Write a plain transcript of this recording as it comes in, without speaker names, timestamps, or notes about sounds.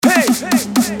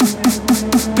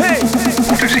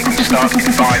start.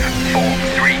 5, 4,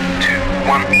 3, 2,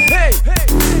 1. Hey! Hey!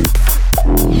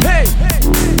 Hey!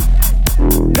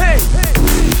 Hey!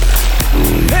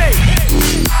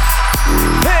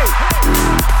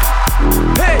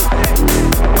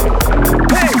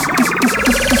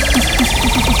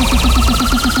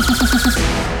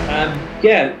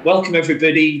 Welcome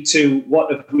everybody to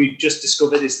what we've just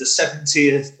discovered is the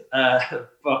 70th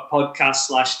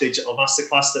podcast / digital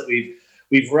masterclass that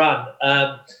we've run.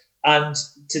 And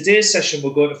today's session,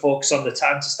 we're going to focus on the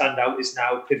time to stand out is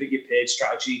now, pivot your page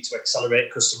strategy to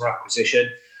accelerate customer acquisition.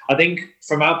 I think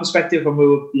from our perspective, when we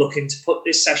were looking to put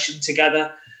this session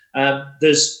together,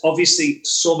 there's obviously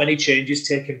so many changes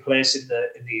taking place in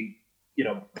the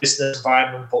business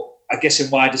environment, but I guess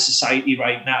in wider society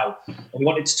right now. And we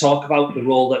wanted to talk about the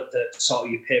role that sort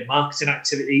of your paid marketing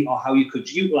activity, or how you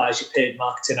could utilize your paid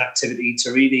marketing activity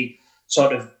to really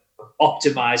sort of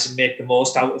optimize and make the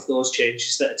most out of those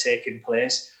changes that are taking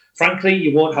place. Frankly,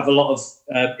 you won't have a lot of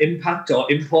impact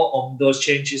or input on those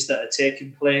changes that are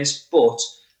taking place, but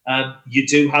you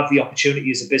do have the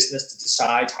opportunity as a business to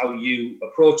decide how you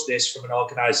approach this from an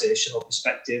organizational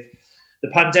perspective. The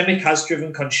pandemic has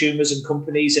driven consumers and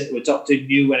companies into adopting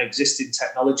new and existing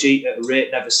technology at a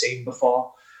rate never seen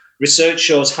before. Research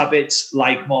shows habits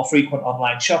like more frequent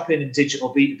online shopping and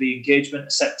digital B2B engagement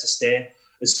are set to stay.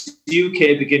 As the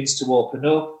UK begins to open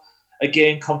up,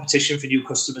 again, competition for new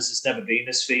customers has never been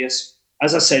as fierce.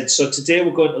 As I said, so today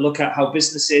we're going to look at how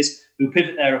businesses who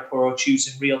pivot their approach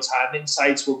using real-time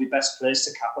insights will be best placed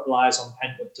to capitalise on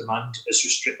pent-up demand as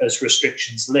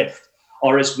restrictions lift.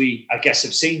 Or as we, I guess,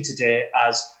 have seen today,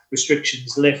 as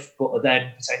restrictions lift, but are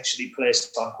then potentially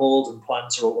placed on hold and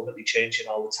plans are ultimately changing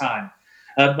all the time.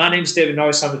 My name's David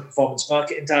Norris. I'm the Performance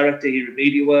Marketing Director here at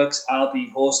MediaWorks. I'll be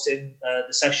hosting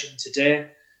the session today.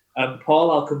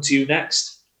 Paul, I'll come to you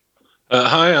next.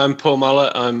 Hi, I'm Paul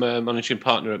Mallet. I'm a Managing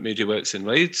Partner at MediaWorks in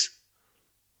Leeds.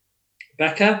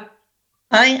 Becca?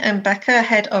 Hi, I'm Becca,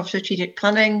 Head of Strategic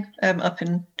Planning, up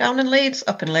and down in Leeds,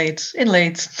 in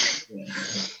Leeds. Yeah.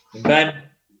 And Ben?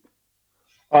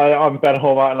 Hi, I'm Ben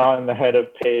Hallmark and I'm the Head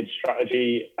of Paid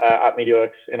Strategy at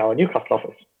MediaWorks in our Newcastle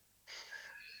office.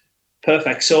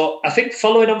 Perfect. So I think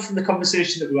following on from the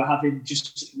conversation that we were having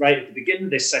just right at the beginning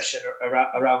of this session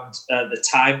around the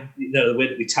time, the way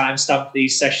that we timestamp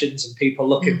these sessions and people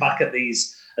looking back at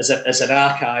these as an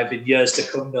archive in years to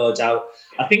come, no doubt,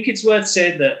 I think it's worth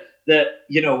saying that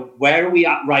where are we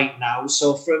at right now?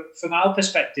 So from our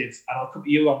perspective, and I'll come to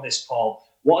you on this, Paul,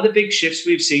 what are the big shifts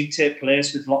we've seen take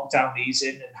place with lockdown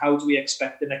easing, and how do we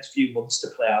expect the next few months to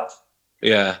play out?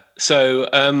 Yeah, so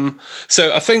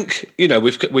I think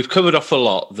we've covered off a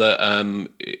lot that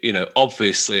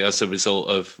obviously as a result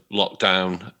of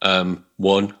lockdown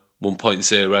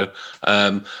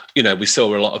 1.0, we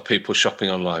saw a lot of people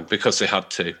shopping online because they had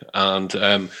to, and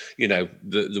there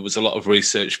was a lot of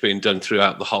research being done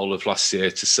throughout the whole of last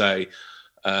year to say,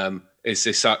 is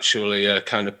this actually a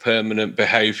kind of permanent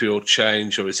behavioural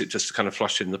change, or is it just a kind of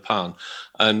flash in the pan?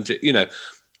 And,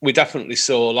 we definitely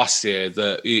saw last year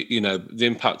that, the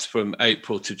impact from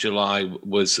April to July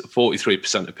was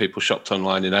 43% of people shopped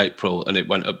online in April, and it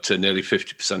went up to nearly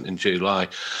 50% in July.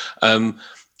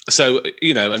 So,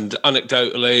 and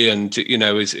anecdotally, and,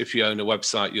 if you own a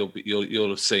website, you'll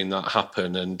have seen that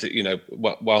happen. And,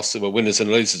 whilst there were winners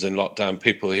and losers in lockdown,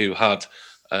 people who had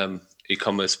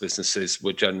e-commerce businesses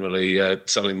were generally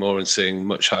selling more and seeing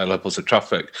much higher levels of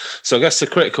traffic. So I guess the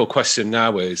critical question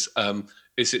now is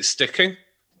it sticking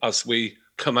as we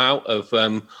come out of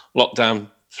lockdown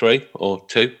 3 or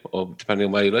 2, or depending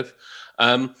on where you live?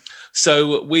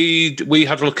 So we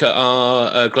had a look at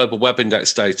our global web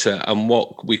index data, and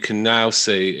what we can now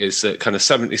see is that kind of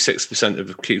 76%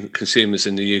 of consumers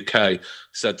in the UK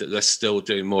said that they're still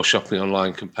doing more shopping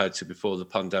online compared to before the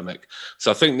pandemic. So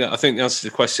I think the answer to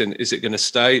the question, is it going to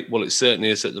stay? Well, it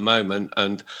certainly is at the moment,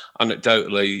 and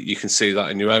anecdotally, you can see that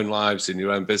in your own lives, in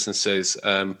your own businesses,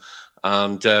 and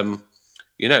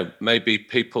maybe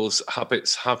people's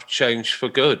habits have changed for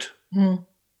good. Mm.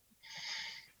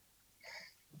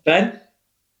 Ben?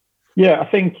 Yeah, I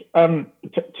think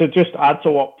to just add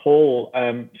to what Paul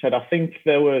said, I think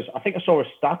I saw a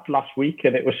stat last week,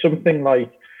 and it was something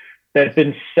like there's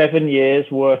been 7 years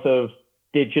worth of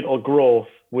digital growth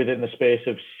within the space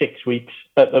of 6 weeks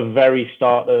at the very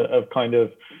start of kind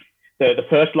of the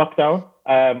first lockdown,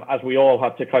 as we all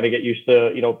had to kind of get used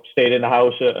to, staying in the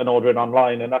house and ordering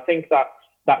online. And I think that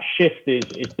shift is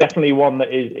definitely one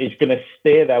that is going to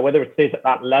stay there, whether it stays at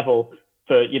that level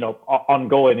for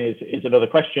ongoing is another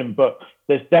question. But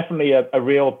there's definitely a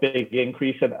real big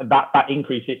increase, and that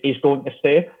increase is going to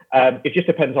stay. It just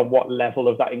depends on what level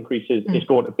of that increase is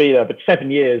going to be there. But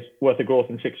 7 years worth of growth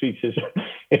in 6 weeks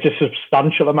it's a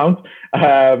substantial amount.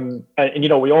 And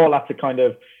we all have to kind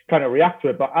of react to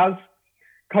it. But as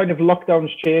kind of lockdowns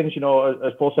change,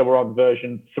 as Paul said, we're on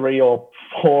version 3 or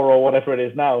 4 or whatever it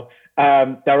is now.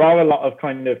 There are a lot of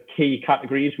kind of key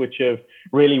categories which have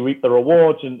really reaped the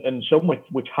rewards, and some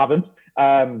which haven't.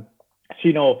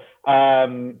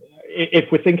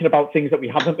 If we're thinking about things that we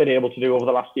haven't been able to do over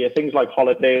the last year, things like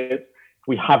holidays,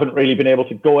 we haven't really been able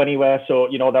to go anywhere. So,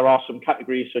 there are some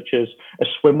categories such as a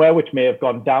swimwear, which may have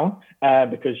gone down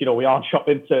because, we aren't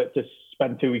shopping to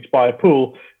spend 2 weeks by a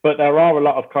pool. But there are a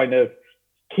lot of kind of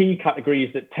key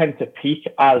categories that tend to peak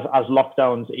as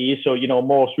lockdowns ease. So,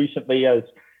 most recently, as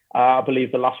I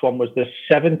believe the last one was the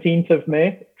 17th of May.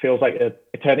 It feels like an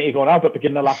eternity ago now, but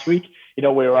beginning of last week, we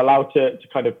were allowed to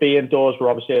kind of be indoors. We're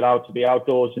obviously allowed to be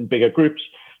outdoors in bigger groups.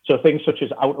 So things such as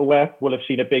outerwear will have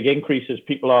seen a big increase as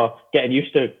people are getting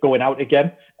used to going out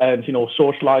again and,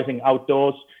 socializing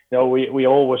outdoors. We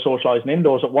all were socializing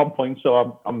indoors at one point.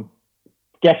 So I'm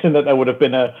guessing that there would have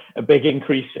been a big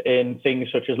increase in things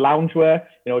such as loungewear,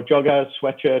 joggers,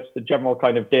 sweatshirts, the general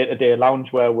kind of day-to-day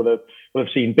loungewear will have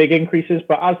seen big increases.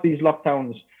 But as these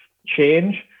lockdowns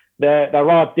change, there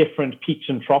are different peaks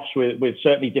and troughs with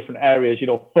certainly different areas.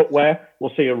 Footwear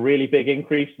will see a really big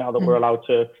increase now that we're allowed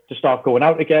to start going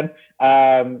out again.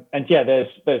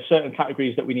 There's certain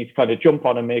categories that we need to kind of jump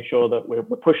on and make sure that we're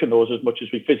pushing those as much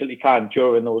as we physically can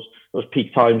during those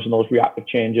peak times and those reactive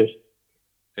changes.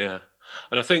 Yeah.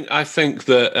 And I think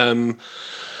that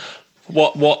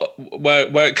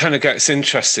where it kind of gets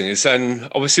interesting is then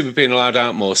obviously we've been allowed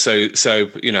out more. So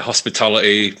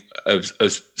hospitality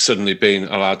has suddenly been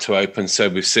allowed to open. So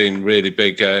we've seen really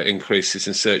big increases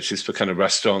in searches for kind of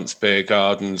restaurants, beer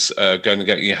gardens, going and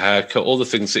getting your hair cut, all the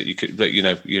things that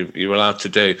you're allowed to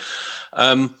do.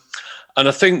 And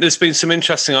I think there's been some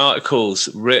interesting articles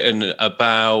written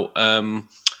about.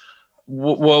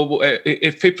 Well,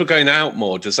 if people are going out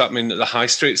more, does that mean that the high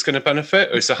street's going to benefit,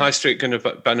 or is the high street going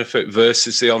to benefit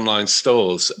versus the online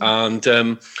stores? And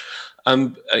so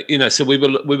we were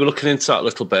looking into that a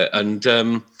little bit, and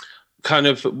kind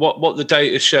of what the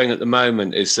data is showing at the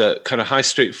moment is that kind of high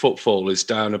street footfall is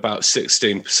down about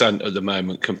 16% at the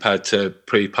moment compared to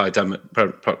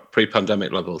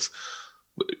pre-pandemic levels.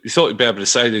 You thought you'd be able to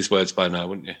say these words by now,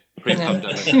 wouldn't you?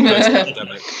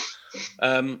 Pre-pandemic.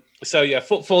 So yeah,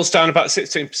 footfall's down about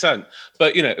 16%,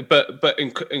 but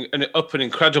up an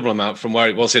incredible amount from where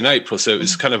it was in April. So it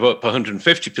was kind of up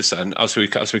 150% as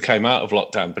we came out of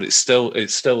lockdown, but it's still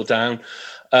down,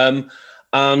 and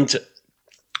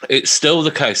it's still the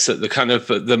case that the kind of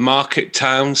the market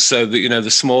towns, so that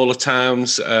the smaller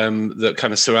towns that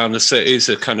kind of surround the cities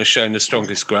are kind of showing the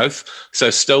strongest growth. So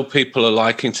still people are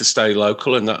liking to stay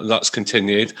local, and that's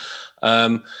continued.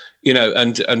 And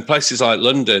places like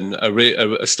London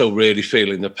are still really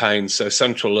feeling the pain. So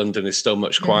central London is still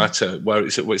much quieter, where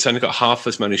it's only got half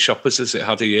as many shoppers as it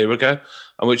had a year ago,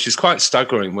 and which is quite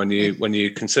staggering when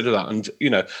you consider that. And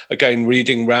again,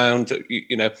 reading round,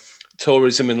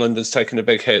 tourism in London's taken a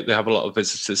big hit. They have a lot of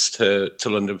visitors to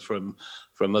London from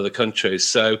other countries.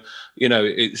 So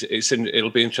it'll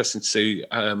be interesting to see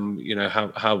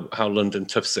how London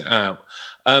toughs it out.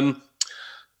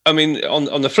 I mean,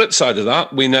 on the flip side of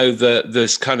that, we know that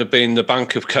there's kind of been the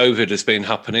bank of COVID has been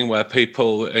happening, where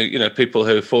people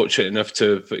who are fortunate enough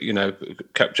to have,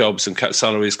 kept jobs and kept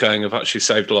salaries going have actually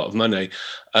saved a lot of money.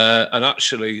 And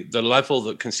actually, the level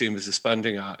that consumers are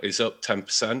spending at is up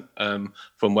 10%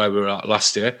 from where we were at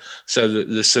last year. So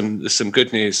there's some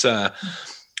good news there.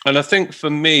 And I think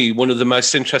for me, one of the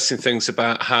most interesting things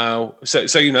about how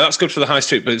that's good for the high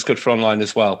street, but it's good for online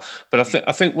as well. But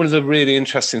I think one of the really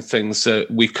interesting things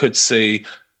that we could see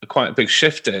quite a big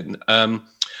shift in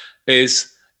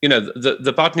is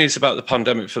the bad news about the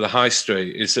pandemic for the high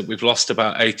street is that we've lost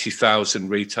about 80,000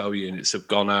 retail units have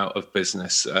gone out of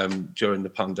business during the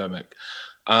pandemic,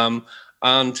 and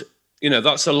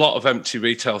that's a lot of empty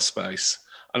retail space.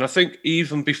 And I think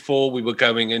even before we were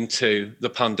going into the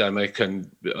pandemic and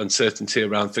uncertainty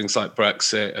around things like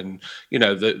Brexit and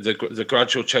the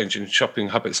gradual change in shopping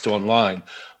habits to online,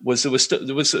 there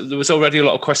was already a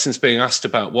lot of questions being asked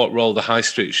about what role the high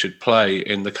street should play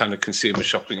in the kind of consumer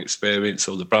shopping experience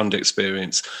or the brand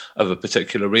experience of a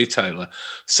particular retailer.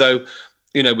 So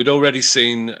we'd already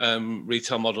seen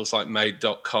retail models like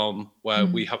Made.com, where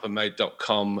we have a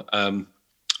Made.com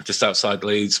just outside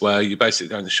Leeds, where you basically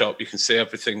go in the shop, you can see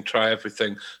everything, try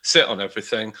everything, sit on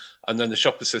everything, and then the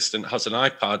shop assistant has an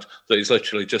iPad that is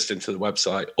literally just into the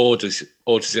website, orders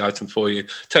the item for you,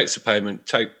 takes the payment,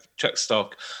 check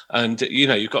stock, and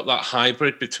you've got that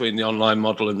hybrid between the online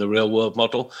model and the real world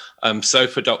model.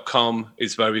 Sofa.com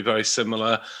is very, very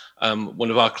similar. One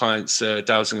of our clients,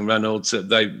 Dowsing and Reynolds,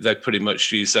 they pretty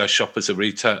much use their shop as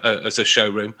a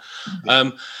showroom.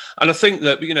 And I think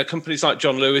that, companies like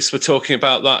John Lewis were talking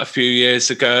about that a few years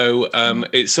ago.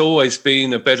 It's always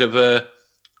been a bit of a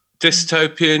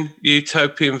dystopian,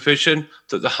 utopian vision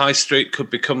that the high street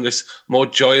could become this more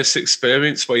joyous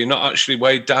experience where you're not actually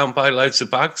weighed down by loads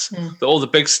of bags, that all the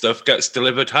big stuff gets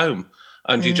delivered home.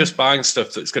 And you're just buying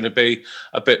stuff that's going to be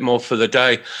a bit more for the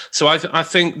day. So I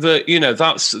think that,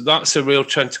 that's a real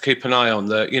trend to keep an eye on.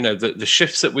 The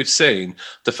shifts that we've seen,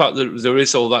 the fact that there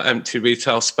is all that empty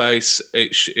retail space,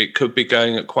 it could be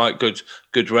going at quite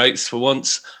good rates for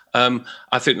once.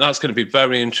 I think that's going to be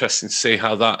very interesting to see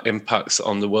how that impacts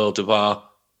on the world of our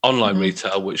online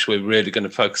retail, which we're really going to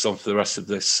focus on for the rest of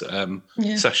this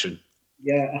session.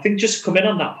 Yeah, I think just to come in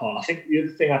on that part, I think the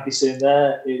other thing I'd be saying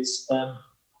there is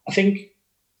I think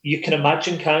you can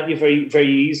imagine, can't you, very,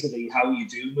 very easily how you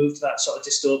do move to that sort of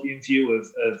dystopian view of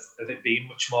it being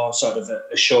much more sort of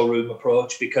a showroom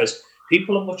approach, because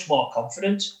people are much more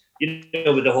confident,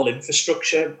 with the whole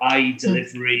infrastructure, i.e.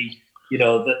 delivery,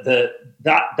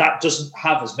 that doesn't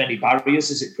have as many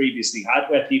barriers as it previously had,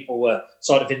 where people were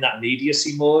sort of in that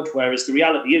immediacy mode, whereas the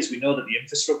reality is we know that the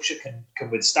infrastructure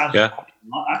can withstand quite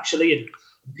a lot, actually, and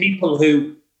people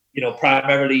who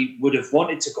primarily would have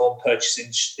wanted to go and purchase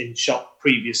in shop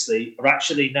previously are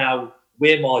actually now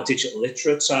way more digital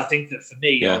literate. So I think that for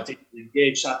me, or digitally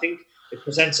engaged, I think it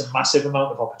presents a massive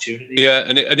amount of opportunity. Yeah,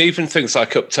 and even things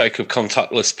like uptake of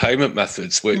contactless payment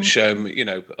methods, which a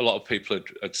lot of people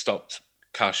had stopped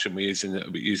cash and were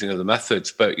using other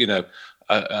methods, but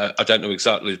I don't know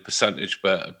exactly the percentage,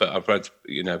 but I've read,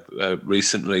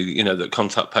 recently, that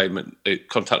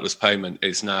contactless payment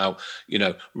is now,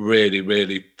 really,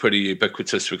 really pretty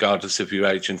ubiquitous regardless of your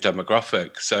age and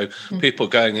demographic. So people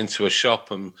going into a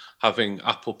shop and having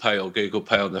Apple Pay or Google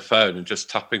Pay on their phone and just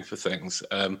tapping for things,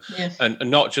 and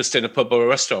not just in a pub or a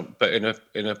restaurant, but in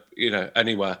a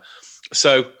anywhere.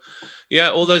 So,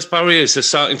 all those barriers are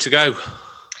starting to go.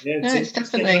 Yeah, it's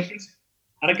definitely.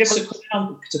 And I guess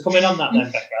to come in on that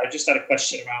then, Becca, I just had a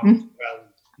question around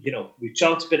we've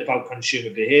talked a bit about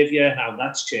consumer behaviour and how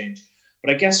that's changed.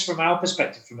 But I guess from our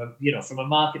perspective, from a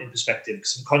marketing perspective,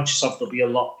 because I'm conscious of there'll be a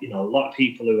lot of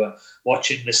people who are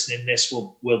watching, listening this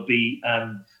will be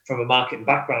from a marketing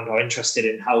background or interested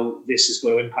in how this is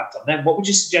going to impact on them. What would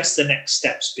you suggest the next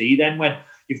steps be then when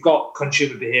you've got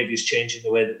consumer behaviours changing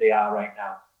the way that they are right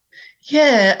now?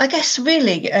 Yeah, I guess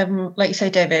really, like you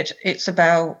say, David, it's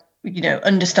about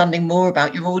understanding more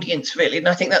about your audience, really. And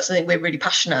I think that's something we're really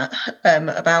passionate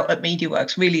about at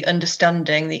MediaWorks, really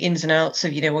understanding the ins and outs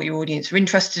of, what your audience are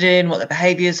interested in, what their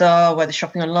behaviours are, whether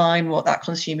shopping online, what that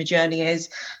consumer journey is.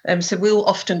 So we'll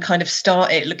often kind of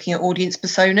start it looking at audience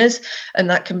personas, and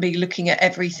that can be looking at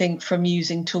everything from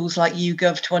using tools like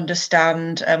YouGov to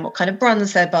understand what kind of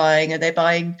brands they're buying. Are they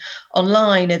buying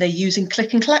online? Are they using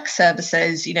click and collect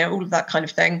services? All of that kind of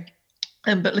thing.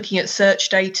 But looking at search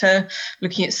data,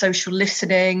 looking at social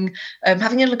listening,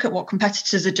 having a look at what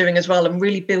competitors are doing as well, and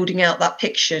really building out that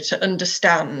picture to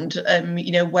understand,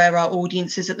 where our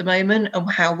audience is at the moment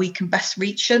and how we can best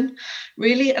reach them,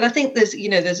 really. And I think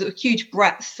there's a huge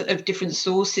breadth of different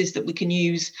sources that we can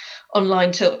use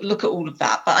online to look at all of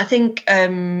that. But I think,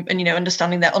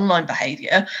 understanding their online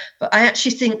behaviour. But I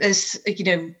actually think there's,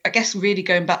 I guess really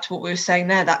going back to what we were saying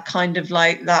there, that kind of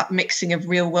like that mixing of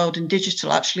real world and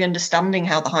digital, actually understanding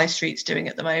how the high street's doing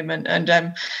at the moment.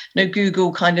 And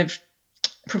Google kind of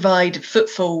provide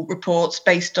footfall reports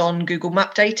based on Google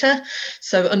Map data.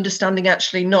 So understanding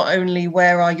actually not only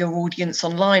where are your audience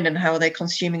online and how are they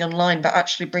consuming online, but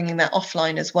actually bringing that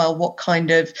offline as well. What kind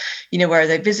of, where are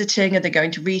they visiting? Are they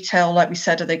going to retail? Like we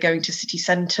said, are they going to city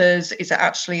centres? Is it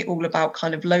actually all about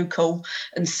kind of local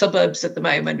and suburbs at the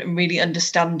moment, and really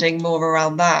understanding more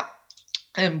around that?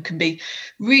 Can be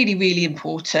really, really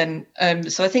important.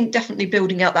 So I think definitely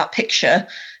building out that picture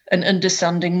and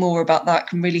understanding more about that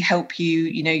can really help you,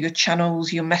 your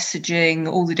channels, your messaging,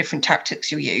 all the different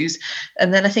tactics you'll use.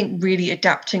 And then I think really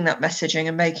adapting that messaging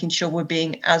and making sure we're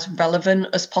being as relevant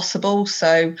as possible.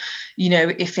 So,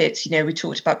 if it's, we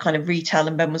talked about kind of retail,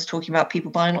 and Ben was talking about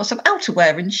people buying lots of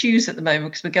outerwear and shoes at the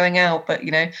moment because we're going out. But,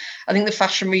 I think the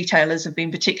fashion retailers have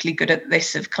been particularly good at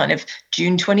this, of kind of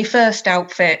June 21st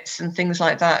outfits and things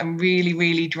like that, and really,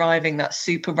 really driving that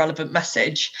super relevant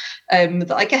message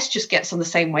that I guess just gets on the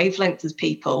same wavelength as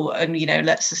people, and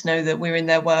lets us know that we're in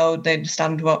their world, we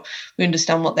understand what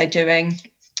they're doing,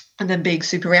 and then being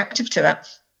super reactive to it.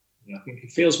 I think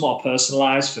it feels more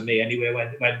personalised for me anyway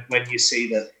when you see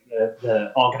that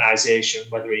the organisation,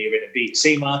 whether you're in a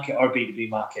B2C market or a B2B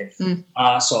market,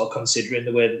 are sort of considering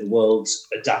the way that the world's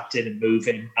adapting and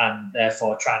moving, and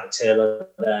therefore trying to tailor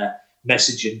their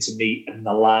messaging to meet and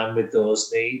align with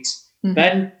those needs.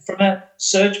 Ben, from a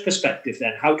search perspective,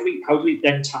 then how do we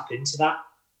then tap into that?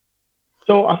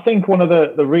 So I think one of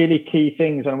the really key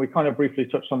things, and we kind of briefly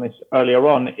touched on this earlier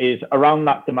on, is around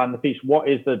that demand piece. What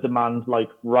is the demand like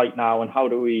right now, and how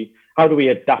do we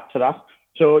adapt to that?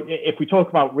 So if we talk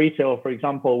about retail, for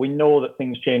example, we know that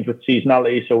things change with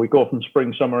seasonality. So we go from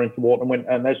spring, summer into autumn, winter,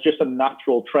 and there's just a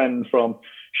natural trend from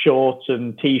shorts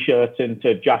and t-shirts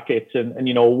into jackets and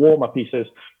warmer pieces.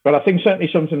 But I think certainly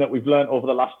something that we've learned over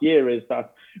the last year is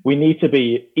that we need to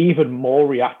be even more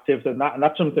reactive than that. And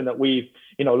that's something that we've,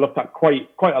 looked at quite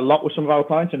a lot with some of our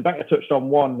clients. And Becca touched on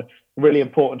one really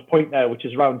important point there, which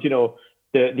is around,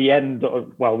 the end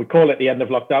of, well, we call it the end of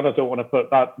lockdown. I don't want to put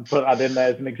that in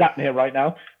there as an exact name right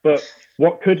now. But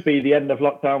what could be the end of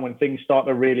lockdown when things start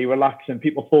to really relax and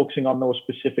people focusing on those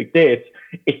specific dates,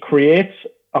 it creates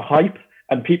a hype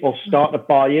and people start to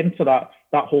buy into that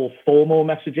whole FOMO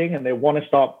messaging, and they want to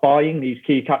start buying these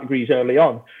key categories early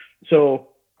on. So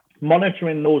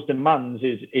monitoring those demands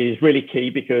is really key,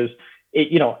 because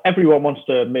everyone wants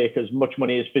to make as much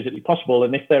money as physically possible.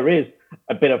 And if there is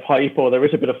a bit of hype or there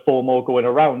is a bit of FOMO going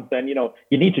around, then,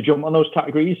 you need to jump on those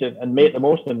categories and make the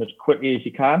most of them as quickly as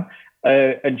you can.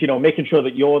 And making sure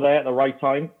that you're there at the right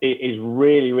time is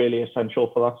really, really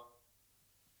essential for that.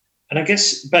 And I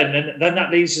guess, Ben, then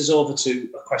that leads us over to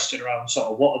a question around sort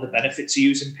of what are the benefits of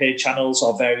using paid channels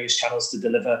or various channels to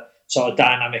deliver sort of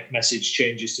dynamic message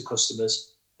changes to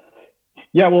customers?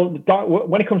 Yeah, well,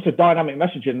 when it comes to dynamic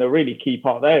messaging, the really key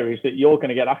part there is that you're going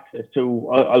to get access to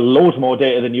a load more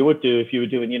data than you would do if you were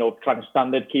doing, kind of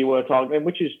standard keyword targeting,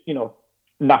 which is,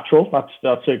 natural.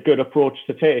 That's a good approach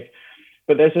to take.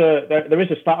 But there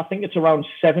is a stat. I think it's around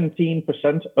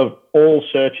 17% of all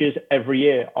searches every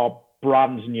year are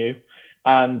brand new.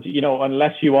 And,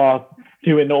 unless you are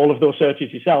doing all of those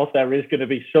searches yourself, there is going to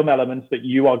be some elements that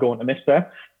you are going to miss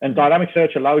there. And dynamic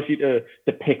search allows you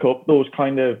to pick up those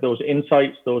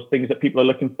insights, those things that people are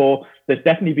looking for. There's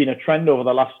definitely been a trend over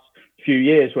the last few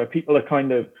years where people are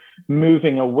kind of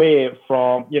moving away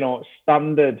from,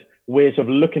 standard ways of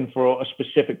looking for a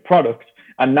specific product.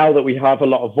 And now that we have a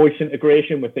lot of voice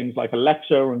integration with things like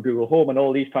Alexa and Google Home and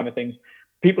all these kind of things,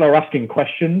 people are asking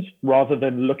questions rather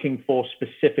than looking for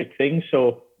specific things.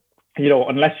 So,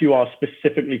 unless you are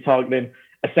specifically targeting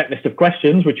a set list of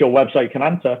questions, which your website can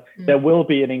answer, there will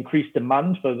be an increased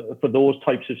demand for those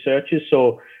types of searches.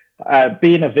 So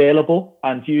being available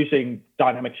and using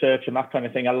dynamic search and that kind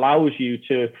of thing allows you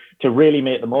to really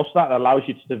make the most of that. It allows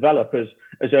you to develop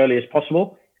as early as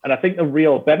possible. And I think the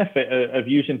real benefit of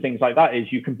using things like that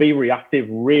is you can be reactive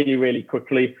really, really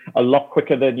quickly, a lot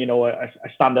quicker than, a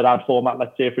standard ad format,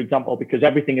 let's say, for example, because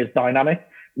everything is dynamic.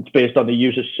 It's based on the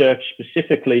user's search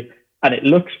specifically, and it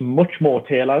looks much more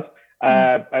tailored.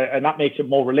 And that makes it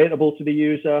more relatable to the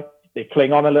user. They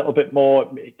cling on a little bit more.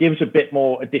 It gives a bit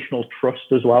more additional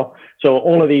trust as well. So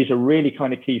all of these are really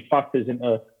kind of key factors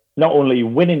into not only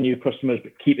winning new customers,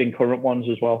 but keeping current ones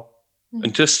as well.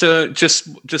 And just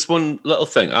one little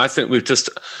thing. I think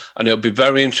and it'll be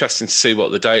very interesting to see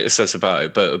what the data says about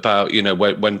it, but about,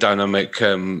 when dynamic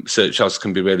search ads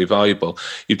can be really valuable.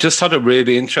 You've just had a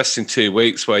really interesting 2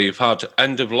 weeks where you've had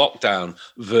end of lockdown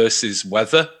versus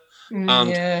weather.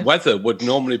 And weather would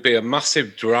normally be a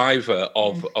massive driver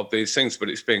of these things, but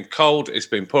it's been cold, it's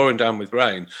been pouring down with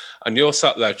rain, and you're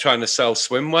sat there trying to sell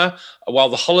swimwear while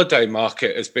the holiday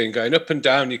market has been going up and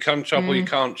down. You can travel, you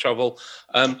can't travel.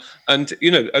 And,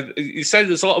 you say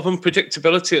there's a lot of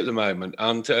unpredictability at the moment,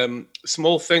 and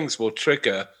small things will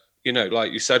trigger,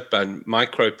 like you said, Ben,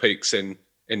 micro peaks in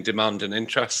demand and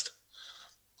interest.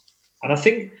 And I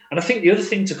think the other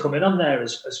thing to come in on there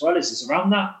as well is around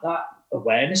that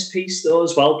awareness piece though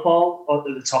as well, Paul, at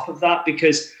the top of that,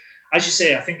 because as you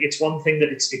say, I think it's one thing that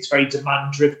it's very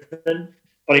demand driven,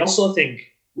 but I also think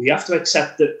we have to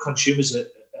accept that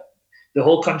the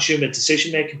whole consumer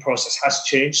decision making process has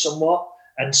changed somewhat,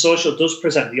 and social does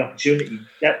present the opportunity,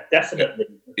 definitely.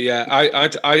 Yeah,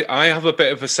 I have a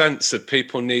bit of a sense that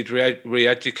people need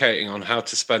re-educating on how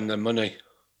to spend their money.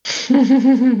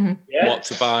 What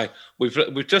to buy.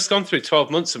 We've just gone through 12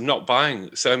 months of not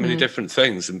buying so many different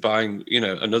things and buying,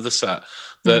 another set.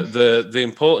 The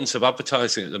importance of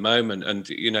advertising at the moment, and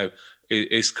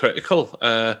is critical.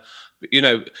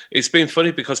 It's been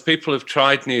funny because people have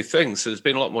tried new things. So there's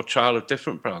been a lot more trial of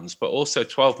different brands, but also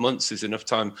 12 months is enough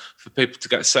time for people to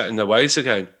get set in their ways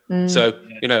again. So,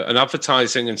 and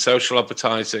advertising and social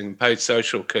advertising and paid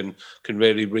social can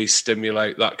really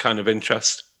re-stimulate that kind of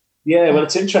interest. Yeah, well,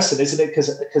 it's interesting, isn't it?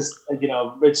 Because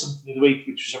I read something in the week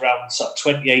which was around sort of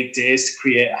 28 days to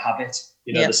create a habit.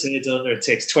 They say it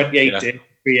takes 28 days to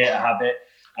create a habit.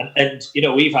 And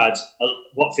we've had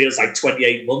what feels like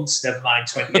 28 months, never mind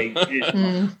 28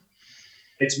 years.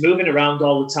 It's moving around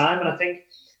all the time. And I think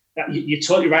that you're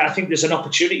totally right. I think there's an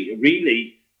opportunity to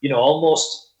really,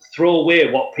 almost throw away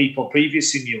what people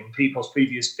previously knew and people's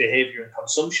previous behaviour and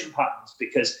consumption patterns,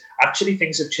 because actually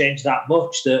things have changed that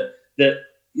much that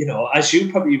as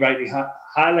you probably rightly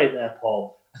highlight there,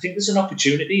 Paul, I think there's an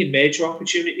opportunity, a major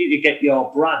opportunity, to get your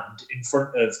brand in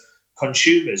front of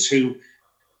consumers who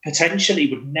potentially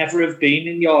would never have been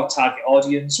in your target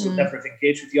audience, would never have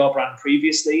engaged with your brand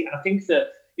previously. And I think that,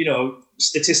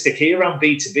 statistic here around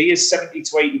B2B is 70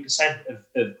 to 80%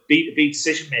 of B2B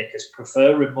decision makers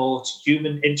prefer remote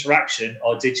human interaction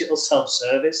or digital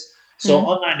self-service. So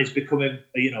online is becoming,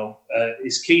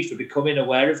 is key for becoming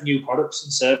aware of new products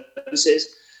and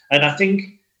services. And I think,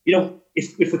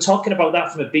 if we're talking about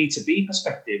that from a B2B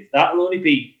perspective, that will only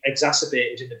be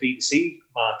exacerbated in the B2C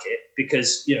market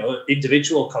because,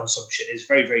 individual consumption is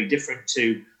very, very different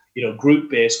to,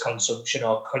 group-based consumption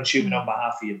or consuming on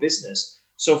behalf of your business.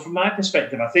 So from my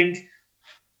perspective, I think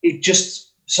it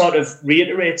just sort of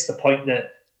reiterates the point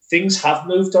that things have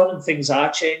moved on and things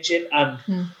are changing, and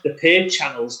the paid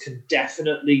channels can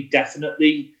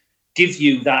definitely give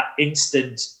you that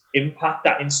instant impact,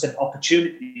 that instant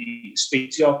opportunity to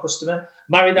speak to your customer.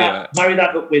 Marry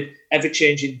that up with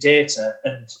ever-changing data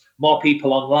and more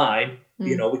people online,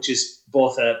 which is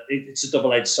both it's a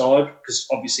double-edged sword, because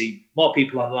obviously more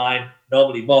people online,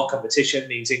 normally more competition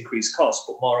means increased cost,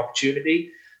 but more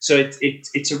opportunity. So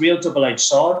it's a real double-edged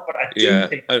sword. But I do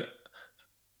think.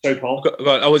 Sorry, Paul.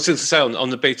 I was going to say on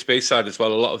the B2B side as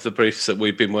well, a lot of the briefs that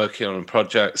we've been working on and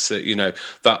projects that,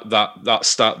 that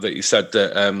stat that you said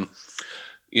that,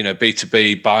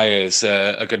 B2B buyers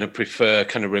are going to prefer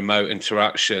kind of remote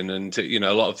interaction, and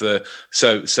a lot of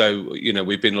the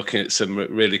we've been looking at some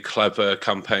really clever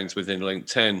campaigns within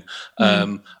LinkedIn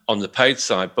on the paid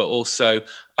side, but also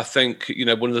I think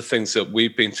one of the things that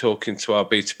we've been talking to our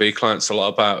B2B clients a lot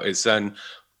about is then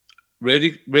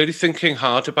really thinking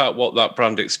hard about what that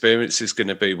brand experience is going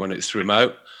to be when it's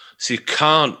remote. So you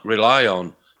can't rely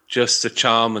on just the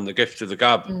charm and the gift of the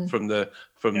gab from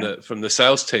the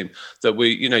sales team. That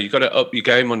you've got to up your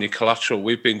game on your collateral.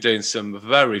 We've been doing some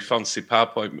very fancy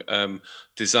PowerPoint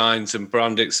designs and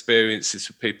brand experiences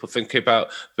for people, thinking about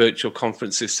virtual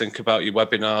conferences, think about your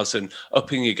webinars, and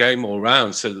upping your game all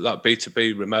round so that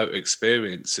B2B remote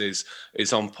experience is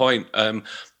on point. And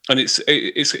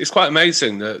it's quite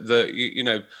amazing that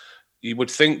you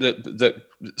would think that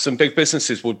some big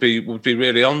businesses would be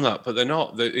really on that, but they're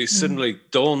not. It's suddenly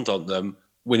dawned on them,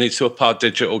 we need to up our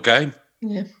digital game.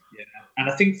 Yeah.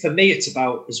 And I think for me, it's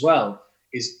about as well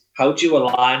is how do you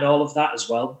align all of that as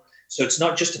well? So it's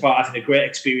not just about having a great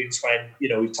experience when,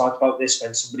 we've talked about this,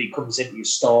 when somebody comes into your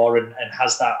store and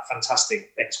has that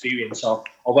fantastic experience, or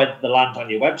when they land on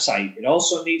your website. It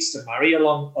also needs to marry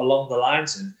along the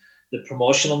lines of the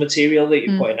promotional material that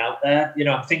you're putting out there.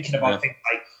 I'm thinking about things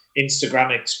like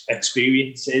Instagram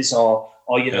experiences or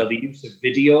the use of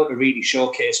video to really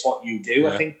showcase what you do.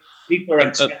 I think people are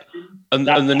expecting and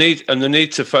the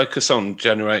need to focus on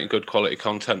generating good quality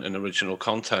content and original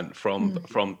content from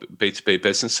B2B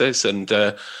businesses, and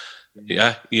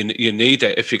you need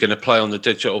it if you're going to play on the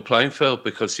digital playing field,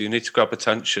 because you need to grab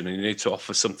attention and you need to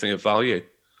offer something of value.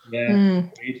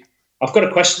 I've got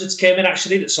a question that's came in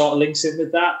actually that sort of links in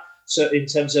with that. So in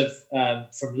terms of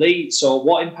from Lee, so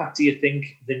what impact do you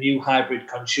think the new hybrid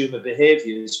consumer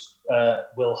behaviours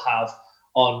will have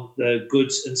on the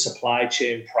goods and supply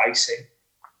chain pricing?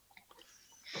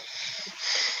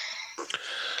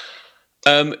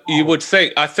 You would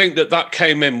think. I think that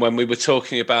came in when we were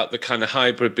talking about the kind of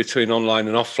hybrid between online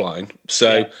and offline.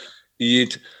 So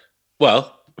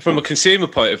from a consumer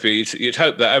point of view, you'd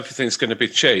hope that everything's going to be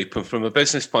cheap, and from a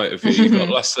business point of view, you've got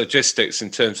less logistics in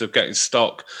terms of getting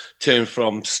stock to and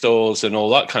from stores and all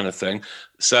that kind of thing.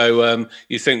 So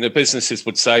you think that businesses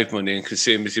would save money and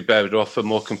consumers would be able to offer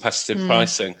more competitive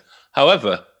pricing.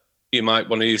 However, you might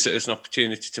want to use it as an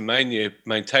opportunity to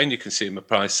maintain your consumer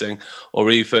pricing,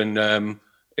 or even I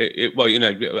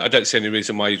don't see any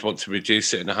reason why you'd want to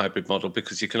reduce it in a hybrid model,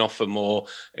 because you can offer more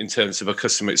in terms of a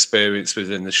customer experience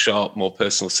within the shop, more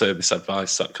personal service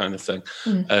advice, that kind of thing,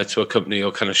 to accompany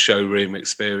your kind of showroom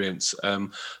experience.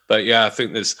 But yeah, I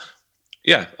think there's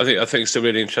Yeah, I think it's a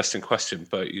really interesting question,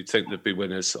 but you'd think there'd be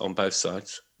winners on both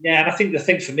sides. Yeah, and I think the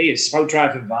thing for me is about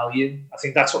driving value. I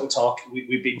think that's what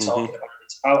we've been talking about.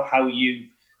 It's about how you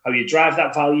drive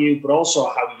that value, but also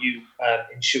how you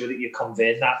ensure that you're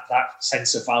conveying that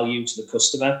sense of value to the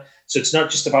customer. So it's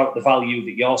not just about the value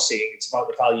that you're seeing; it's about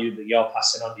the value that you're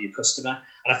passing on to your customer.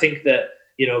 And I think that,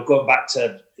 going back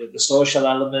to the social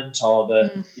element, or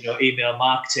the email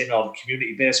marketing, or the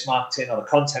community-based marketing, or the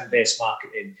content-based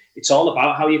marketing, it's all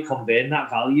about how you're conveying that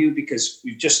value, because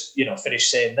we've just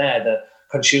finished saying there that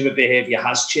consumer behavior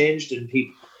has changed and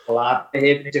people are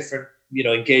behaving different,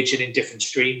 engaging in different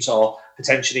streams, or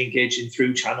potentially engaging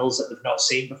through channels that they've not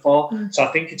seen before. So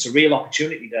I think it's a real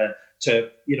opportunity to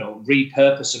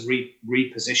repurpose and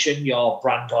reposition your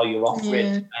brand or your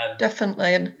offering.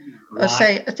 Definitely. And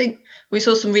I think we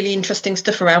saw some really interesting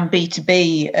stuff around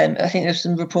B2B. I think there's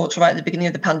some reports right at the beginning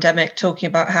of the pandemic talking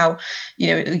about how,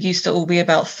 it used to all be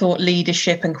about thought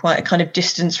leadership and quite a kind of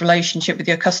distance relationship with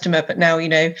your customer. But now,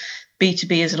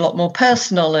 B2B is a lot more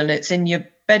personal, and it's in your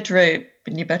bedroom.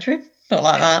 Not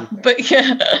like that, but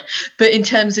but in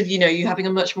terms of, you having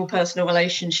a much more personal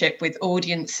relationship with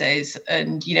audiences,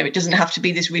 and, it doesn't have to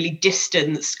be this really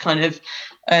distanced kind of,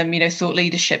 thought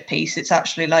leadership piece. It's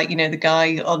actually like, the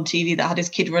guy on TV that had his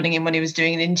kid running in when he was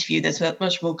doing an interview. There's a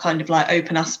much more kind of like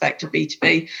open aspect of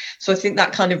B2B. So I think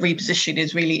that kind of reposition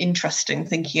is really interesting,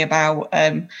 thinking about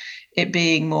it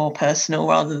being more personal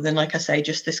rather than, like I say,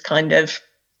 just this kind of,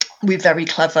 we're very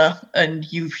clever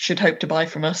and you should hope to buy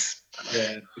from us.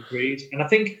 Yeah, agreed. And I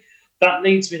think that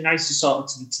leads me nicely sort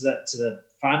of to the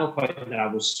final point that I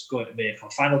was going to make.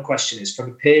 Our final question is, from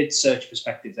a paid search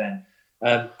perspective then,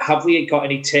 have we got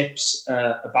any tips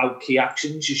about key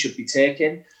actions you should be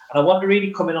taking? And I want to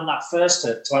really come in on that first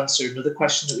to answer another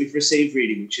question that we've received,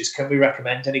 really, which is, can we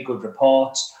recommend any good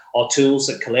reports or tools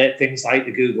that collate things like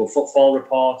the Google Footfall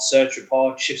Report, Search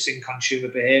Report, shifts in consumer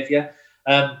behaviour?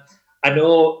 I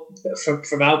know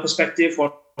from our perspective,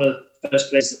 one of the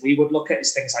first places that we would look at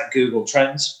is things like Google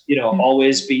Trends.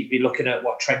 Always be looking at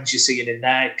what trends you're seeing in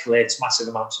there. It collates massive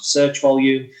amounts of search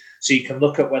volume, so you can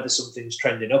look at whether something's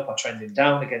trending up or trending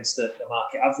down against the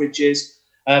market averages.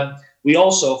 We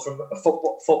also, from a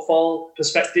footfall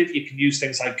perspective, you can use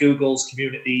things like Google's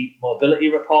community mobility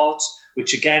reports,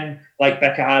 which again, like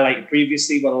Becca highlighted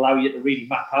previously, will allow you to really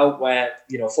map out where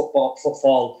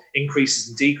footfall increases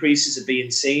and decreases are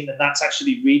being seen, and that's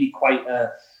actually really quite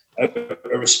a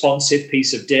responsive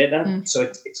piece of data. So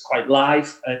it's quite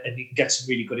live, and you can get some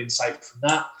really good insight from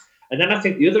that. And then I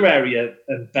think the other area,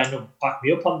 and Ben will back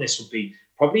me up on this, would be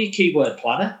probably a keyword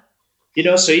planner.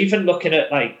 So even looking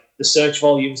at like the search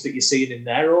volumes that you're seeing in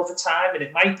there over time, and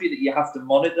it might be that you have to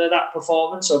monitor that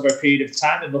performance over a period of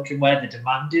time and looking where the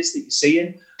demand is that you're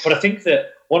seeing. But I think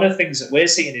that one of the things that we're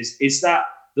seeing is that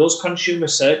those consumer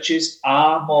searches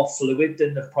are more fluid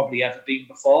than they've probably ever been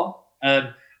before.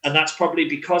 And that's probably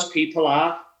because people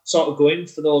are sort of going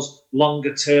for those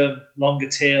longer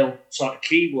tail sort of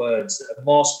keywords that are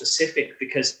more specific,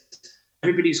 because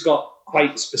everybody's got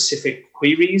quite specific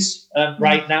queries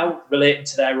right now relating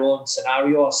to their own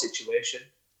scenario or situation.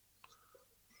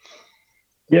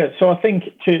 Yeah, so I think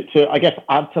to I guess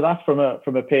add to that from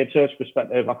a paid search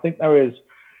perspective, I think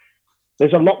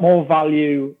there's a lot more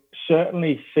value,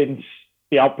 certainly since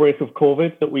the outbreak of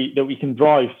COVID, that we can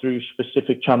drive through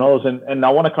specific channels. And I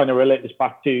want to kind of relate this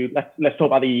back to, let's talk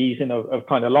about the easing of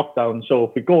kind of lockdown. So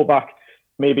if we go back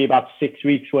maybe about 6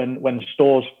 weeks when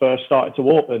stores first started to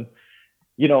open,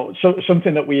 so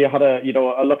something that we had a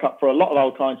look at for a lot of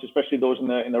our clients, especially those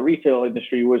in the retail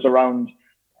industry, was around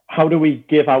how do we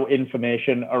give out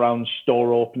information around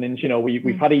store openings.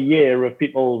 We've had a year of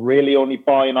people really only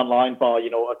buying online, bar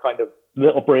a kind of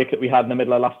little break that we had in the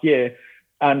middle of last year,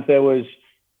 and there was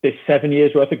this 7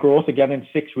 years worth of growth again in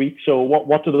 6 weeks. So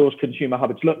what do those consumer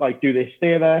habits look like? Do they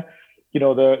stay there?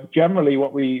 Generally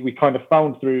what we kind of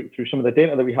found through some of the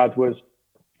data that we had was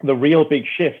the real big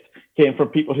shift came from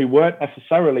people who weren't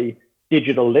necessarily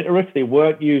digital literate. They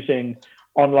weren't using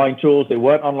online tools. They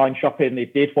weren't online shopping. They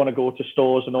did want to go to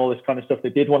stores and all this kind of stuff. They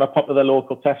did want to pop to their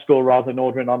local Tesco rather than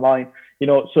ordering online.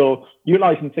 So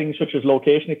utilizing things such as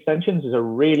location extensions is a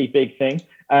really big thing.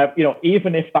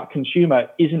 Even if that consumer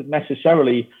isn't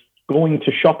necessarily going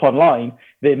to shop online,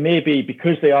 they may be,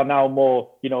 because they are now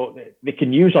more, they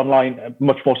can use online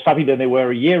much more savvy than they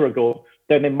were a year ago,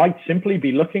 then they might simply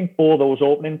be looking for those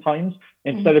opening times.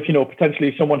 Instead of,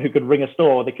 potentially someone who could ring a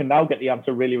store, they can now get the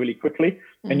answer really, really quickly.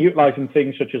 And utilizing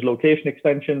things such as location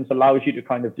extensions allows you to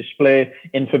kind of display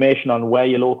information on where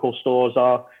your local stores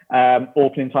are,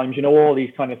 opening times, all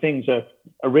these kind of things are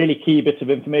really key bits of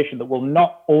information that will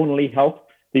not only help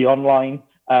the online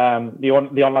the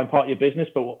online part of your business,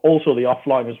 but also the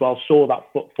offline as well. So that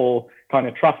footfall kind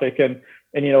of traffic, and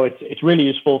it's really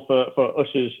useful for us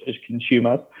as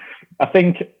consumers. I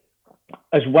think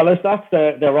as well as that,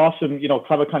 there are some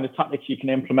clever kind of tactics you can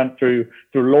implement through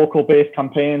local based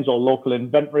campaigns or local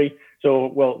inventory. So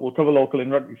we'll cover local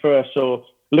inventory first. So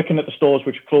looking at the stores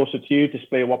which are closer to you,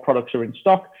 display what products are in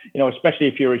stock. Especially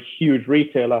if you're a huge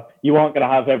retailer, you aren't going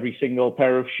to have every single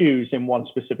pair of shoes in one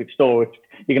specific store.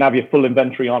 You can have your full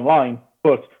inventory online,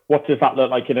 but what does that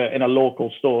look like in a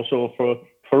local store? So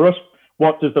for us,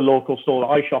 what does the local store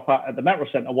that I shop at the Metro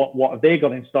Centre, what have they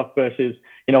got in stock versus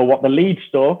what the Leeds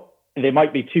store? They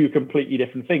might be two completely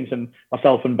different things, and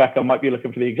myself and Becca might be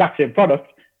looking for the exact same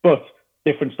product, but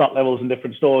different stock levels in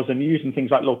different stores. And using things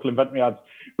like local inventory ads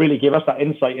really give us that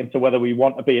insight into whether we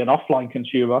want to be an offline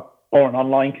consumer or an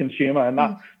online consumer. And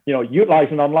that,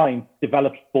 utilizing online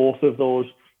develops both of those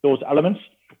elements.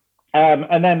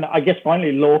 And then I guess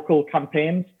finally, local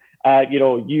campaigns,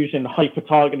 using hyper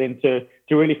targeting to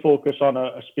really focus on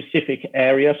a specific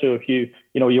area. So if you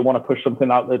want to push something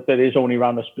out that is only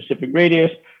around a specific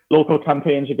radius, local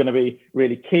campaigns are going to be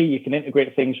really key. You can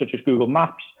integrate things such as Google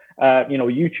Maps,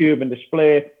 YouTube and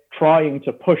display, trying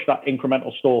to push that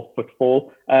incremental store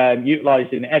footfall,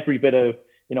 utilizing every bit of,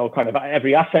 kind of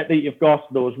every asset that you've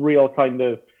got, those real kind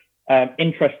of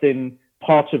interesting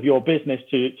parts of your business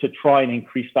to try and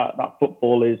increase that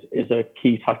footfall is a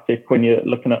key tactic when you're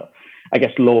looking at, I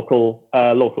guess, local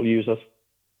users.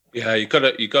 Yeah, you got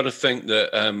to think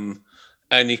that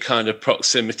any kind of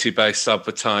proximity-based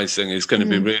advertising is going to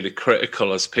be really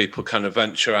critical as people kind of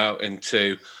venture out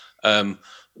into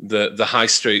the high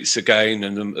streets again,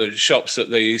 and the shops that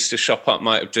they used to shop at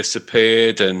might have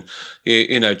disappeared, and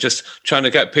just trying to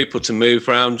get people to move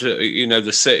around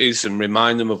the cities and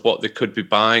remind them of what they could be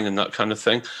buying and that kind of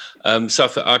thing. So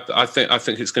I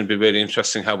think it's going to be really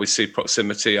interesting how we see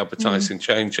proximity advertising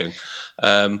changing.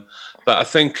 But I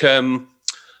think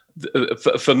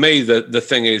for me, the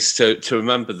thing is to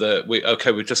remember that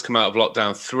we've just come out of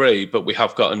lockdown 3, but we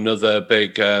have got another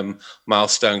big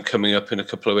milestone coming up in a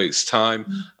couple of weeks' time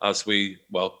as we,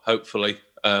 hopefully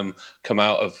come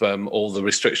out of all the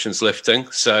restrictions lifting.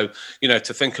 So,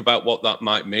 to think about what that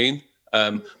might mean.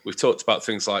 We've talked about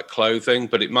things like clothing,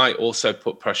 but it might also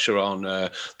put pressure on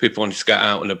people wanting to get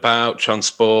out and about,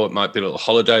 transport. It might be little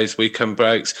holidays, weekend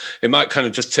breaks. It might kind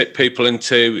of just tip people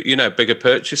into, bigger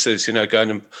purchases, going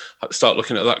and start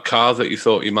looking at that car that you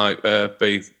thought you might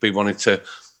be wanting to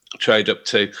trade up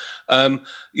to,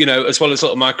 as well as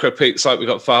little micro peaks like we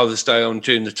got Father's Day on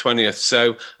June the 20th.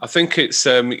 So I think it's,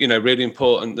 really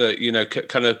important that,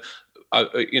 kind of,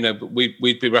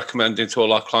 we'd be recommending to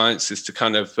all our clients is to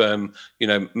kind of,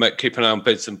 keep an eye on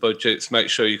bids and budgets, make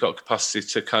sure you've got capacity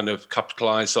to kind of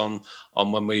capitalize on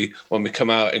when we come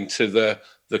out into the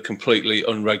completely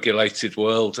unregulated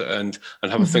world and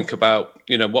have a think about,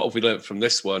 what have we learned from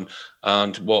this one,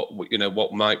 and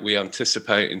what might we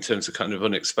anticipate in terms of kind of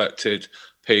unexpected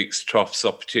peaks, troughs,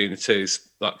 opportunities,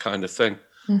 that kind of thing.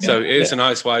 So it is an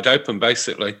eyes wide open,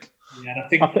 basically. Yeah,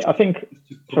 and I think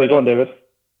sorry, go on, David.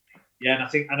 Yeah,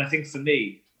 and I think for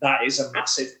me, that is a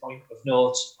massive point of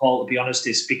note, Paul, to be honest,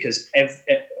 is because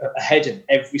ahead of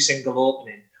every single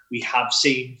opening, we have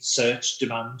seen search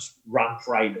demand ramp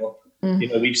right up.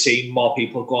 We've seen more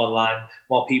people go online,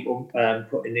 more people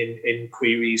putting in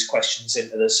queries, questions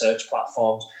into the search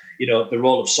platforms. The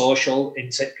role of social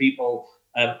into people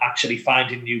actually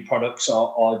finding new products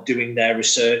or doing their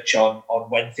research on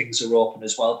when things are open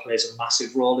as well plays a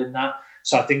massive role in that.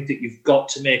 So I think that you've got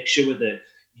to make sure that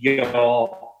your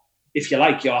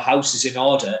house is in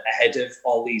order ahead of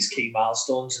all these key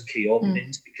milestones and key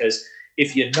openings, because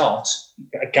if you're not,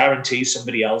 I guarantee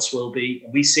somebody else will be.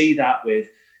 And we see that with,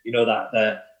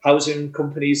 the housing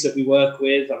companies that we work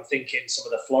with. I'm thinking some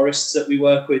of the florists that we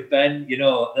work with, Ben,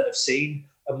 that have seen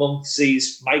amongst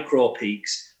these micro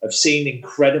peaks, have seen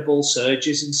incredible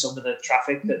surges in some of the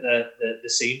traffic that they're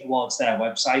seeing towards their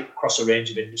website across a range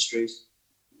of industries.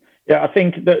 Yeah, I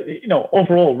think that,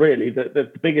 overall, really,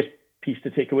 the biggest piece to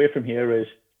take away from here is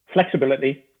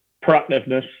flexibility,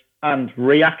 proactiveness, and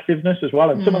reactiveness as well.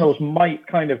 And some of those might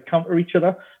kind of counter each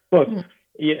other. But, and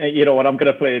I'm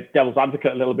going to play devil's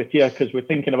advocate a little bit here, because we're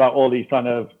thinking about all these kind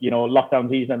of,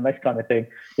 lockdowns easing and this kind of thing.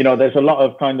 There's a lot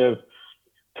of kind of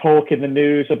talk in the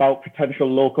news about potential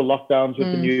local lockdowns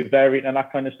with the new variant and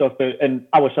that kind of stuff. And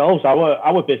ourselves,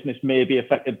 our business may be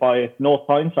affected by it. North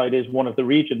Tyneside is one of the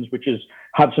regions which has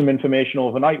had some information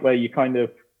overnight where you kind of,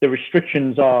 the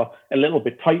restrictions are a little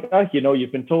bit tighter.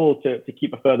 You've been told to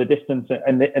keep a further distance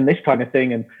and this kind of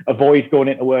thing, and avoid going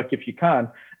into work if you can.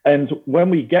 And when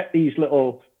we get these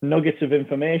little nuggets of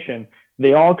information,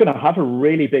 they are going to have a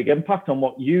really big impact on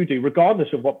what you do,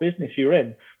 regardless of what business you're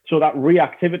in. So that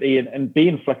reactivity and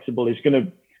being flexible is going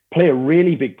to play a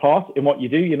really big part in what you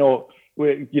do.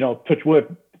 Touch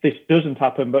wood, this doesn't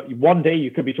happen, but one day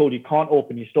you could be told you can't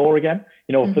open your store again,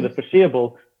 for the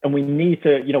foreseeable. And we need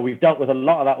to, we've dealt with a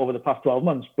lot of that over the past 12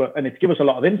 months, and it's given us a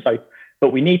lot of insight,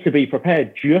 but we need to be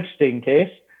prepared just in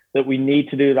case that we need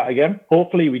to do that again.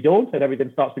 Hopefully we don't, and everything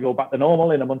starts to go back to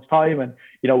normal in a month's time, and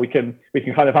we can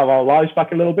kind of have our lives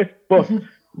back a little bit. But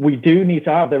we do need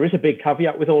to there is a big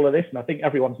caveat with all of this, and I think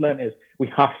everyone's learned is we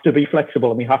have to be flexible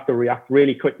and we have to react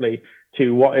really quickly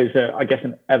to what is, I guess,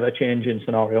 an ever-changing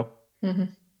scenario. Mm-hmm.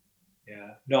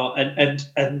 Yeah, no, and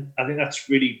I think that's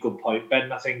a really good point,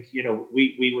 Ben. I think,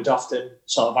 we would often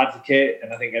sort of advocate,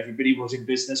 and I think everybody was in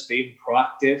business being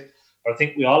proactive. But I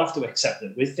think we all have to accept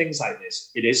that with things like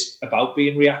this, it is about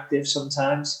being reactive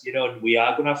sometimes, and we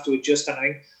are going to have to adjust. And I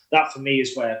think that for me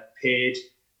is where paid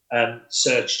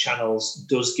search channels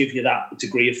does give you that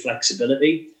degree of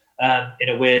flexibility in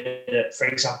a way that, for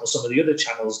example, some of the other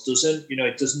channels doesn't.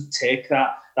 It doesn't take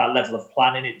that level of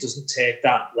planning. It doesn't take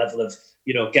that level of,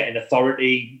 getting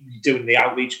authority, doing the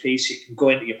outreach piece. You can go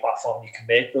into your platform, you can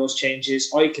make those changes,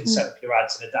 or you can set up your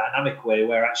ads in a dynamic way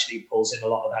where actually it pulls in a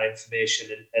lot of that information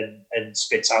and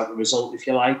spits out the result, if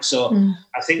you like. So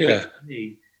I think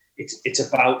it's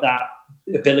about that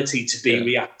ability to be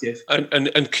reactive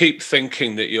and keep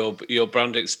thinking that your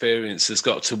brand experience has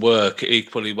got to work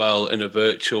equally well in a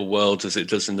virtual world as it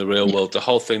does in the real world. The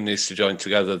whole thing needs to join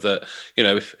together. That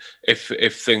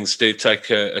if things do take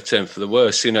a turn for the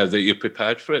worse, that you're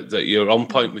prepared for it, that you're on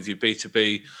point with your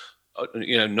B2B,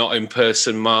 not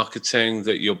in-person marketing,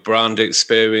 that your brand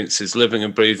experience is living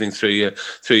and breathing through your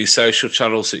social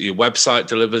channels, that your website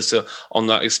delivers on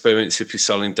that experience if you're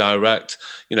selling direct,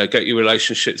 get your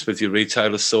relationships with your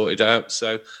retailers sorted out.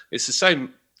 So it's the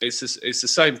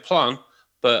same plan,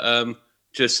 but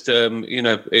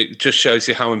it just shows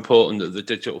you how important that the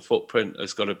digital footprint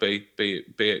has got to be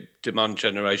it demand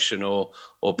generation or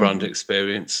brand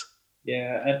experience.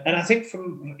 Yeah, and I think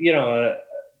from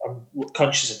I'm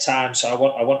conscious of time, so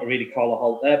I want to really call a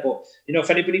halt there. But if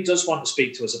anybody does want to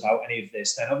speak to us about any of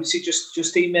this, then obviously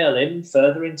just email in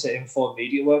further into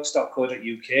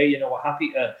info@mediaworks.co.uk. We're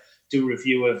happy to do a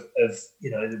review of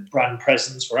the brand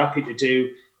presence. We're happy to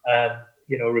do a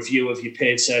review of your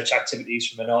paid search activities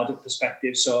from an audit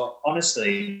perspective. So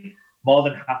honestly, more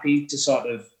than happy to sort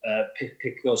of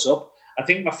pick those up. I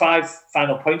think my 5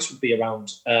 final points would be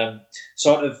around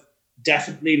sort of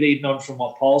definitely leading on from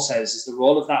what Paul says is the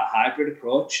role of that hybrid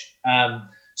approach.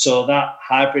 So that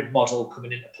hybrid model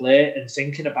coming into play and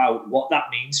thinking about what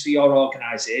that means for your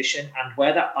organisation and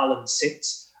where that balance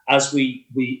sits as we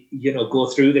go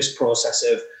through this process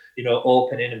of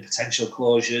opening and potential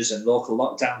closures and local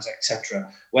lockdowns,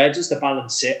 etc. Where does the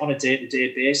balance sit on a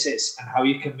day-to-day basis, and how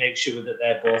you can make sure that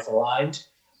they're both aligned?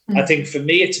 I think for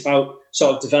me, it's about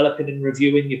sort of developing and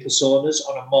reviewing your personas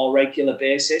on a more regular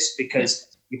basis, because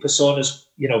your personas,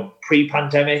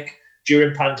 pre-pandemic,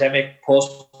 during pandemic,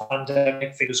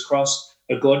 post-pandemic, fingers crossed,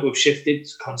 are going to have shifted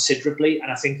considerably. And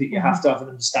I think that you have to have an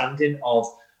understanding of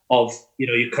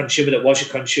your consumer that was your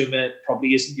consumer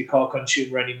probably isn't your core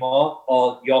consumer anymore,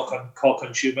 or your core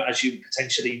consumer as you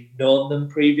potentially known them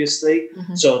previously.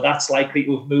 So that's likely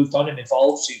to have moved on and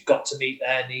evolved. So you've got to meet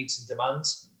their needs and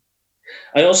demands.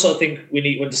 I also think we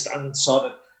need to understand sort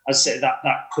of, as I say, that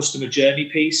customer journey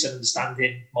piece and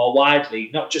understanding more widely,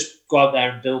 not just go out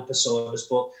there and build personas,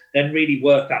 but then really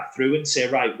work that through and say,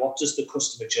 right, what does the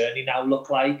customer journey now look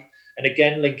like? And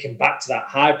again, linking back to that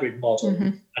hybrid model,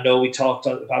 I know we talked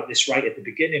about this right at the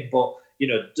beginning, but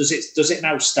does it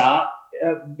now start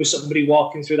with somebody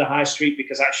walking through the high street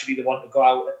because actually they want to go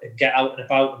out and get out and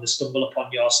about and they stumble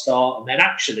upon your store, and then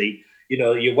actually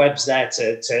your web's there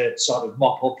to sort of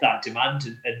mop up that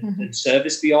demand and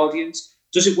service the audience?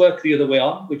 Does it work the other way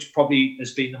on, which probably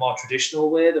has been the more traditional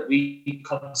way that we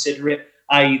consider it,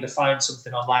 i.e. they find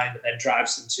something online that then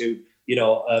drives them to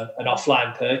an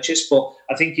offline purchase? But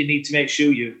I think you need to make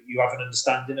sure you have an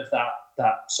understanding of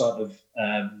that sort of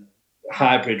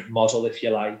hybrid model, if you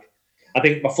like. I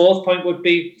think my 4th point would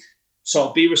be sort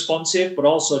of be responsive, but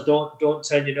also don't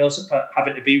turn your nose up at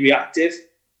having to be reactive.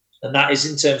 And that is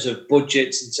in terms of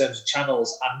budgets, in terms of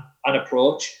channels and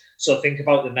approach. So think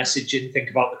about the messaging,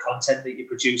 think about the content that you're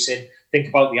producing, think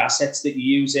about the assets that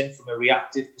you're using from a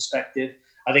reactive perspective.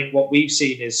 I think what we've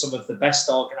seen is some of the best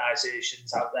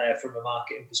organisations out there from a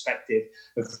marketing perspective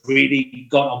have really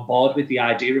got on board with the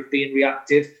idea of being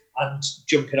reactive and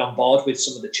jumping on board with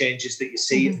some of the changes that you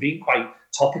see and being quite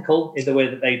topical in the way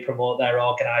that they promote their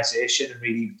organisation and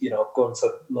really, going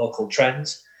for local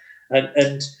trends.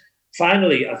 And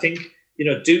finally, I think,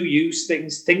 do use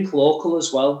things, think local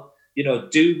as well.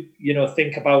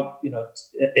 Think about,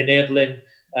 enabling,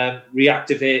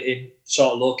 reactivating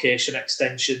sort of location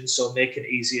extensions, so making it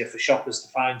easier for shoppers to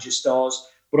find your stores.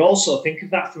 But also think of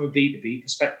that from a B2B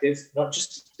perspective, not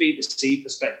just a B2C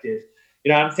perspective.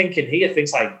 I'm thinking here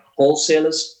things like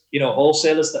wholesalers,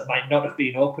 wholesalers that might not have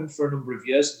been open for a number of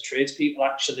years, and tradespeople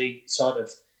actually sort of,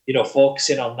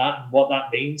 focusing on that and what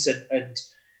that means. And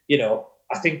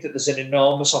I think that there's an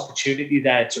enormous opportunity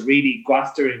there to really go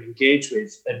after and engage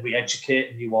with and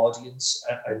re-educate a new audience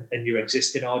and your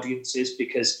existing audiences,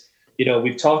 because,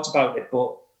 we've talked about it,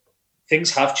 but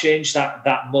things have changed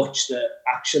that much that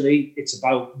actually it's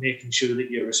about making sure that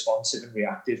you're responsive and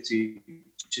reactive to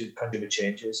consumer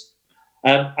changes.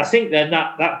 I think then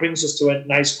that brings us to a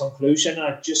nice conclusion.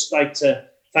 I'd just like to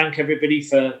thank everybody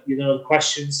for the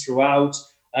questions throughout.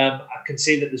 I can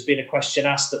see that there's been a question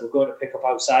asked that we're going to pick up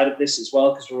outside of this as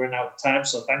well, because we're running out of time.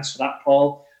 So thanks for that,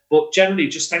 Paul. But generally,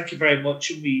 just thank you very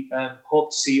much, and we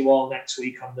hope to see you all next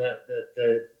week on the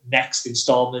next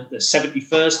instalment, the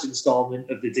 71st instalment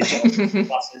of the digital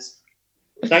classes.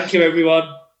 Thank you,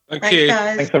 everyone. Thank you.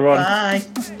 Guys. Thanks, everyone. Bye.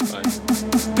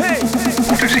 Bye.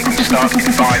 Auto sequence start in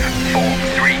 5, 4,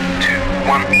 3, 2,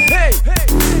 1.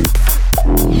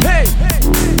 Hey!